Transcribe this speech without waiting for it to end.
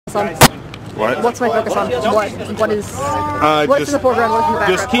What? What's my focus on? What is? What's in the foreground? What's in the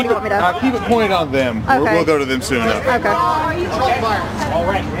background? Just keep keep it pointed on them. Okay. We'll go to them soon enough. Okay. All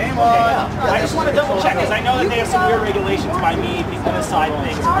right. I just want to double check because I know that they have some weird regulations by me. People decide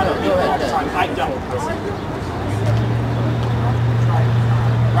things for other people all the time. I don't.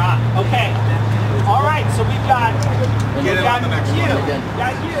 Right. Okay. All right. So we've got you. Got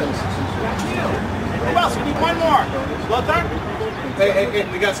you. Who else? We need one more. Lothar? Hey,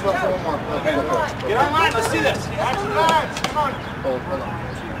 we got spot for one more. Okay. Get online, let's do this. Come on.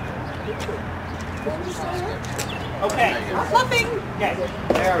 Okay. Fluffing. Okay.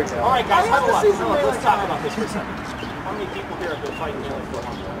 There we go. All right, guys, huddle up. Let's talk about this for a second. How many people here have been fighting melee for a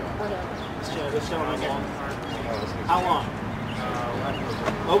long time? This show how long? How long?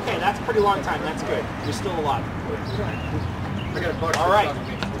 Okay, that's a pretty long time. That's good. You're still alive. All right.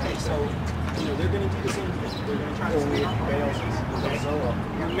 Okay, so they're going to do the same thing. They're going to try to speed up fails. Okay.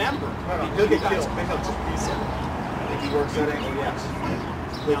 Remember, he'll get killed. Pick up to piece of it. I think he works at angle. Yes.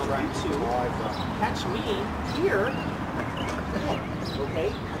 Now you two catch me here. Okay.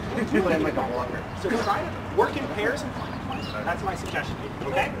 Like a blocker. So try to work in pairs and find. That's my suggestion.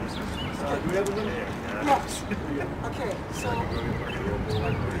 Okay. Do we have a minute? Yes. Okay. So.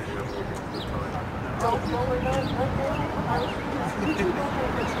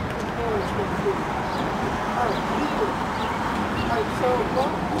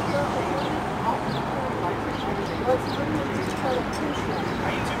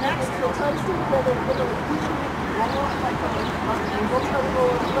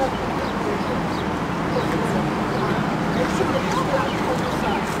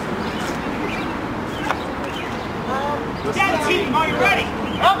 Dead team, are you ready?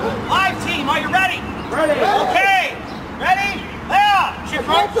 Live team, are you ready? Ready. Okay. Ready? Yeah. Shift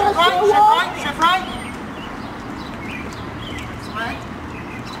right, shift right, shift right, shift right.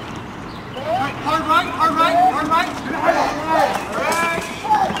 Hard right, hard right, hard right.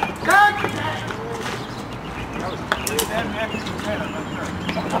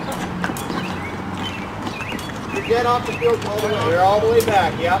 You get off the field all the way. We're all the way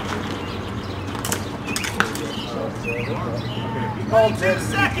back, yep. 2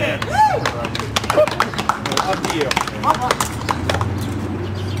 seconds. Up to you.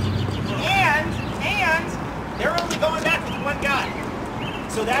 And they're only going back with one guy.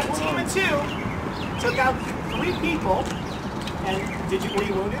 So that team of 2 took out 3 people. And were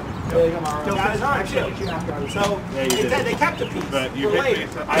you wounded? No, got his arm too. So they kept the piece for later.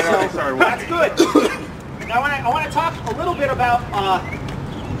 That's good. Now I want to talk a little bit about.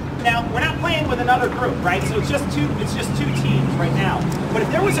 Now we're not playing with another group, right? So it's just two teams right now. But if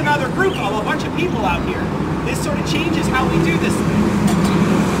there was another group of a bunch of people out here, this sort of changes how we do this thing.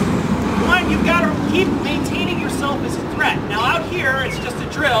 One, you've got to keep maintaining yourself as a threat. Now out here, it's just a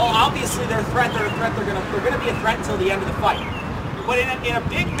drill. Obviously, they're a threat. They're going to be a threat until the end of the fight. But in a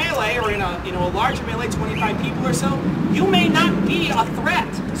big melee or in a larger melee, 25 people or so, you may not be a threat.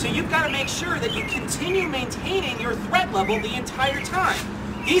 So you've got to make sure that you continue maintaining your threat level the entire time.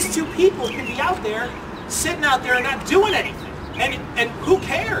 These 2 people can be out there, sitting out there and not doing anything. And who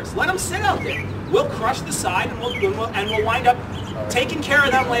cares? Let them sit out there. We'll crush the side and we'll wind up taking care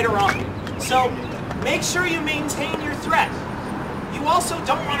of them later on. So make sure you maintain your threat. You also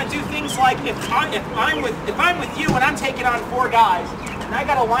don't want to do things like if I'm with you and I'm taking on 4 guys and I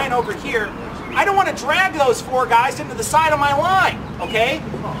got a line over here, I don't want to drag those 4 guys into the side of my line. Okay?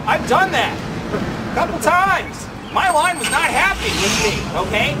 I've done that a couple times. My line was not happy with me,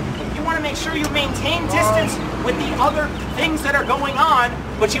 okay? You want to make sure you maintain distance with the other things that are going on,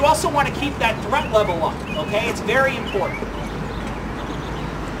 but you also want to keep that threat level up, okay? It's very important.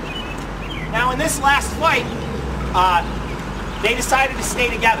 Now in this last fight, they decided to stay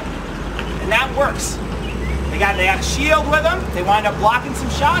together, and that works. They got a shield with them, they wound up blocking some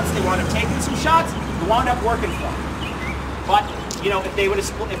shots, they wound up taking some shots, it wound up working for them. But, if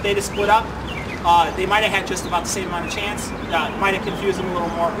they'd have split up, they might have had just about the same amount of chance. Might have confused them a little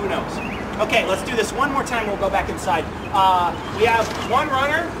more. Who knows? Okay, let's do this one more time. We'll go back inside. We have one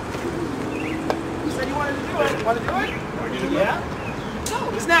runner. You said you wanted to do it. Want to do it? Yeah? No.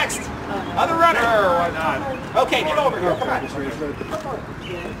 Who's next? Other runner. Sure, why not? Okay, get over here. Come on.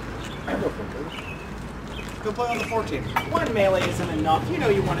 Go play on the 14. One melee isn't enough. You know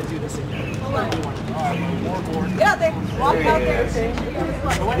you want to do this again. Yeah, they walked out there.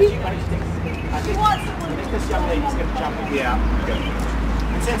 Why did you take He wants to win. This young lady's going to jump in. Yeah. Good.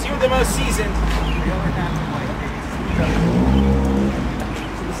 And since you're the most seasoned,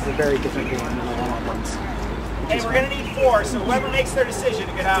 This is a very different game than the one-on-ones. hey, we're going to need 4, so whoever makes their decision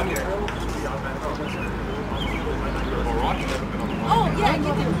to get out here. Oh, yeah,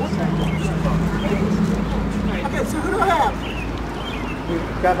 give it. Okay, so who do I have?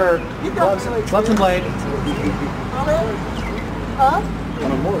 We've got her gloves and blade. Huh?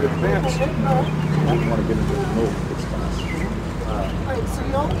 On a more advanced, I don't want to get into the mode this class. Alright, so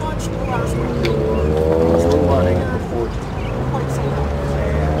you all watched the last one. Still running before Quite safe.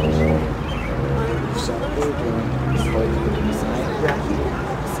 Saturday during flight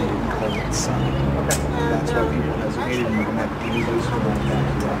sun. Okay. That's why people hesitated and even had users for that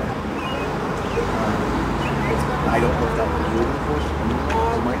backyard. I don't know if that was really enforced.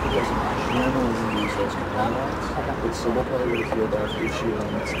 Michael doesn't generally use those components. It's so what probably would feel bad for issue on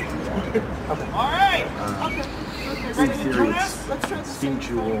this. All right. In theory, it's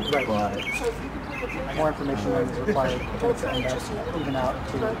instinctual, but More information is required to even out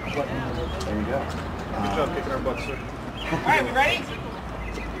to what you need. there you go. Good job kicking our butts, sir. All right, we ready?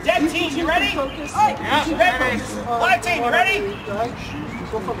 Dead team, you ready? Yeah, ready. Live team, you ready?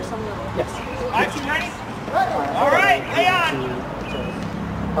 Go focus on the other. Yes. Live team, ready? All right, lay on.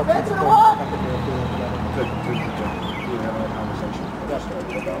 Head to the wall! Good job. We were having a conversation.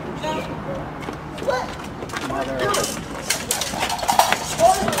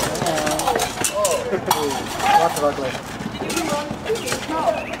 Lots of ugly.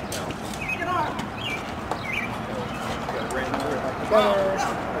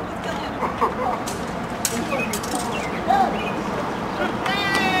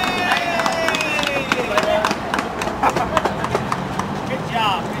 Good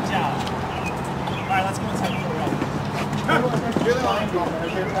job, good job. All right, let's go inside before we go. What's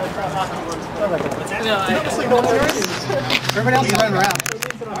that? Everybody else is running around.